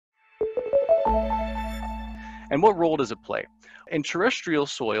And what role does it play? In terrestrial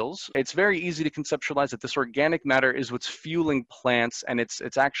soils, it's very easy to conceptualize that this organic matter is what's fueling plants, and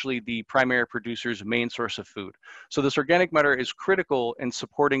it's actually the primary producer's main source of food. So this organic matter is critical in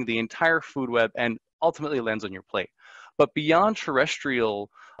supporting the entire food web and ultimately lands on your plate. But beyond terrestrial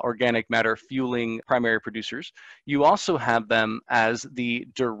organic matter fueling primary producers, you also have them as the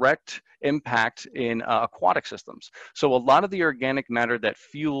direct impact in aquatic systems. So a lot of the organic matter that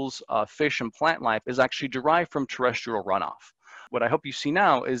fuels fish and plant life is actually derived from terrestrial runoff. What I hope you see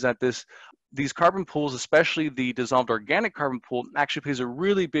now is that these carbon pools, especially the dissolved organic carbon pool, actually plays a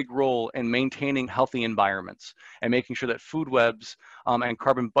really big role in maintaining healthy environments and making sure that food webs and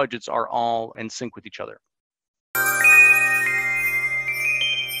carbon budgets are all in sync with each other.